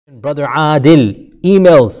brother Adil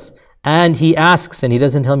emails and he asks, and he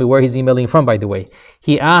doesn't tell me where he's emailing from, by the way.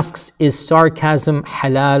 He asks, is sarcasm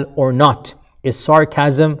halal or not? Is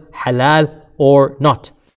sarcasm halal or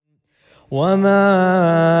not? وما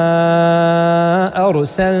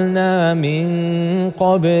أرسلنا من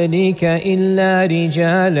قبلك إلا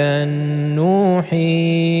رجالا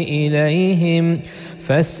نوحي إليهم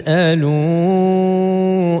فاسألوا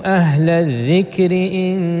أهل الذكر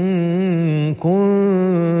إن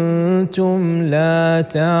كنتم لا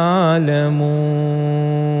تعلمون.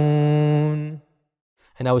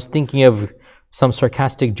 And I was thinking of some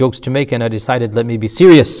sarcastic jokes to make, and I decided let me be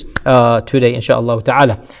serious today, inshallah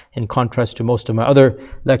ta'ala, in contrast to most of my other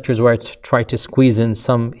lectures where I try to squeeze in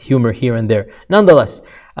some humor here and there. Nonetheless,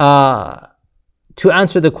 to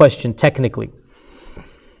answer the question technically,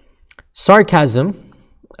 sarcasm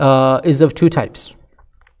is of two types.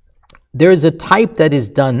 There is a type that is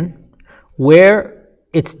done where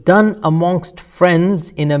it's done amongst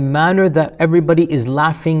friends in a manner that everybody is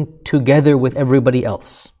laughing together with everybody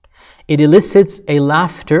else. It elicits a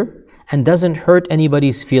laughter and doesn't hurt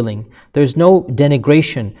anybody's feeling. There's no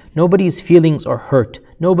denigration. Nobody's feelings are hurt.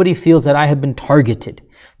 Nobody feels that I have been targeted.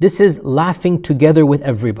 This is laughing together with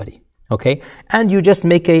everybody. Okay? And you just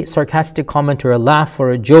make a sarcastic comment or a laugh or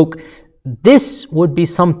a joke. This would be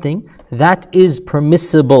something that is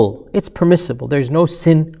permissible. It's permissible. There's no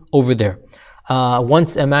sin over there.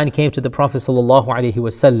 Once a man came to the Prophet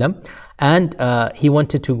ﷺ and he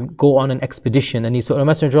wanted to go on an expedition, and he said, "O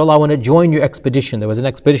Messenger of Allah, I want to join your expedition." There was an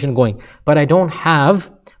expedition going, but I don't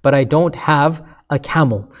have a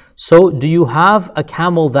camel. So do you have a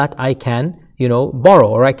camel that I can, borrow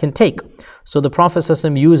or I can take? So the Prophet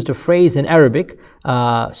ﷺ used a phrase in Arabic.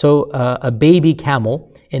 A baby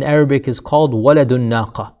camel in Arabic is called waladun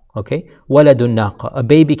naqa. Okay, waladun naqa. A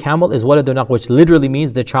baby camel is waladun naqa, which literally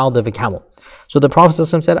means the child of a camel. So the Prophet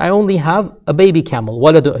ﷺ said, I only have a baby camel.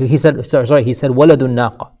 He said waladun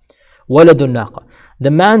naqa. Waladun naqa.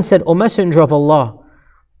 The man said, O Messenger of Allah,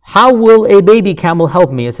 how will a baby camel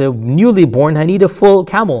help me? It's a newly born, I need a full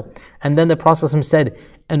camel. And then the Prophet ﷺ said,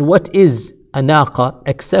 and what is a naqa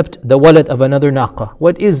except the walad of another naqa?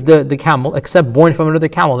 What is the camel except born from another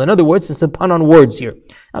camel? In other words, it's a pun on words here.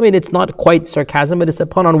 I mean, it's not quite sarcasm, but it's a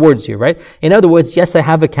pun on words here, right? In other words, yes, I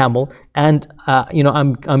have a camel, and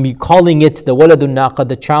I'm calling it the waladun naqa,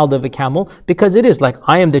 the child of a camel, because it is like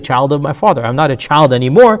I am the child of my father. I'm not a child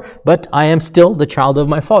anymore, but I am still the child of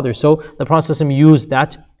my father. So the Prophet used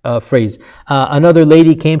that phrase. Another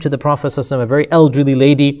lady came to the Prophet ﷺ, a very elderly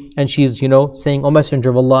lady, and she's saying, O Messenger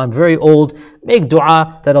of Allah, I'm very old, make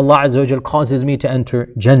dua that Allah Azza wa Jal causes me to enter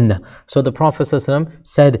Jannah. So the Prophet ﷺ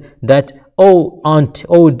said that, oh aunt,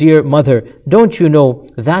 oh dear mother, don't you know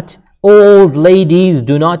that old ladies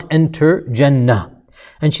do not enter Jannah?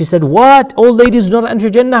 And she said, what? Old ladies do not enter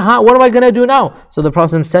Jannah? Huh? What am I going to do now? So the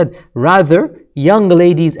Prophet said, rather, young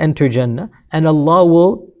ladies enter Jannah, and Allah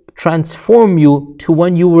will transform you to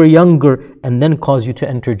when you were younger and then cause you to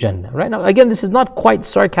enter Jannah. Right now, again, this is not quite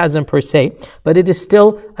sarcasm per se, but it is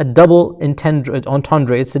still a double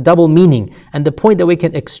entendre. It's a double meaning. And the point that we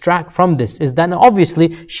can extract from this is that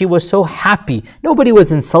obviously she was so happy. Nobody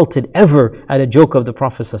was insulted ever at a joke of the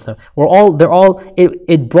Prophet ﷺ.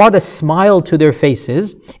 It brought a smile to their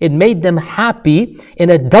faces. It made them happy in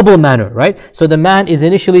a double manner, right? So the man is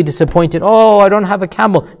initially disappointed. Oh, I don't have a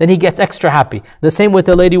camel. Then he gets extra happy. The same with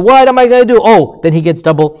the lady. What am I going to do? Oh, then he gets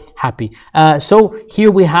double happy. So here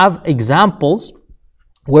we have examples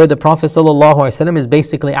where the Prophet ﷺ is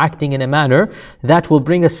basically acting in a manner that will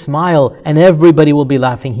bring a smile and everybody will be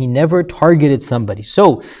laughing. He never targeted somebody.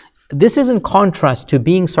 So this is in contrast to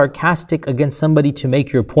being sarcastic against somebody to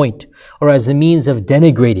make your point or as a means of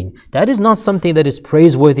denigrating. That is not something that is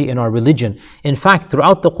praiseworthy in our religion. In fact,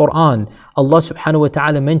 throughout the Quran, Allah subhanahu wa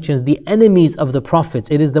ta'ala mentions the enemies of the prophets.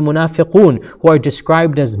 It is the munafiqun who are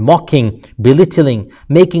described as mocking, belittling,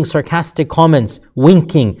 making sarcastic comments,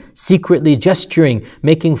 winking, secretly gesturing,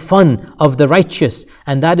 making fun of the righteous.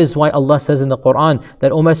 And that is why Allah says in the Quran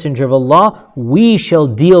that, O Messenger of Allah, we shall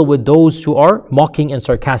deal with those who are mocking and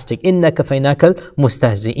sarcastic. إِنَّكَ فَيْنَاكَ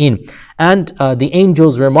الْمُسْتَهْزِئِينَ. And the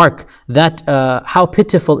angels remark that how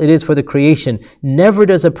pitiful it is for the creation. Never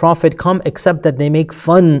does a prophet come except that they make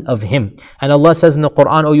fun of him. And Allah says in the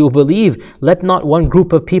Quran, "O you believe, let not one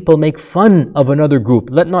group of people make fun of another group.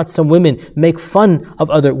 Let not some women make fun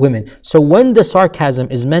of other women." So when the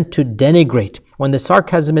sarcasm is meant to denigrate when the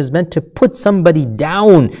sarcasm is meant to put somebody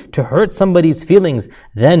down, to hurt somebody's feelings,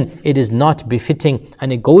 then it is not befitting,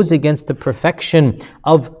 and it goes against the perfection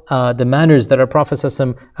of the manners that our Prophet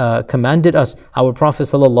ﷺ commanded us. Our Prophet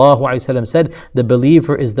ﷺ said, the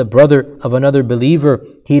believer is the brother of another believer.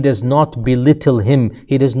 He does not belittle him.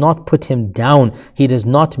 He does not put him down. He does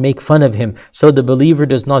not make fun of him. So the believer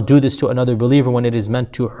does not do this to another believer when it is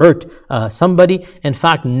meant to hurt somebody. In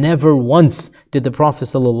fact, never once did the Prophet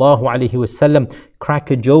ﷺ crack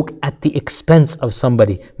a joke at the expense of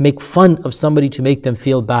somebody, make fun of somebody to make them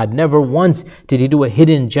feel bad. Never once did he do a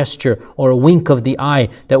hidden gesture or a wink of the eye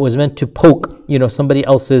that was meant to poke, somebody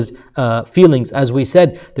else's feelings. As we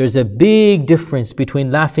said, there's a big difference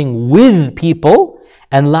between laughing with people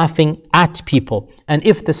and laughing at people. And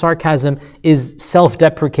if the sarcasm is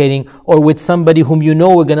self-deprecating or with somebody whom you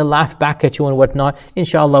know are going to laugh back at you and whatnot,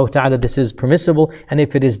 inshallah ta'ala, this is permissible. And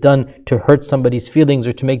if it is done to hurt somebody's feelings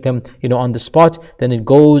or to make them, on the spot, then it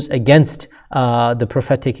goes against the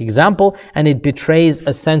prophetic example, and it betrays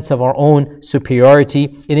a sense of our own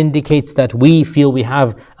superiority. It indicates that we feel we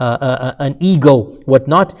have an ego,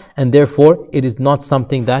 whatnot, and therefore it is not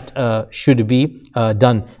something that should be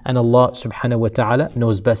done. And Allah subhanahu wa ta'ala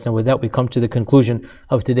knows best. And with that, we come to the conclusion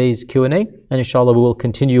of today's Q&A, and inshallah we will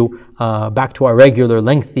continue back to our regular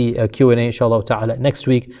lengthy Q&A inshallah ta'ala next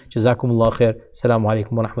week. Jazakumullah khair. Assalamu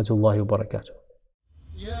alaikum wa rahmatullahi wa barakatuh.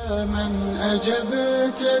 يا من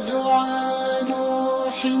أجبت دعاء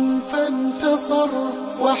نوح فانتصر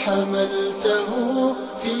وحملته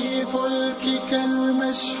في فلكك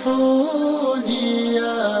المشحون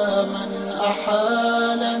يا من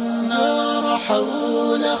أحال النار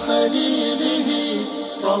حول خليله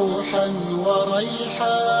روحا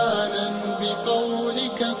وريحانا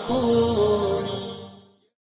بقولك كوني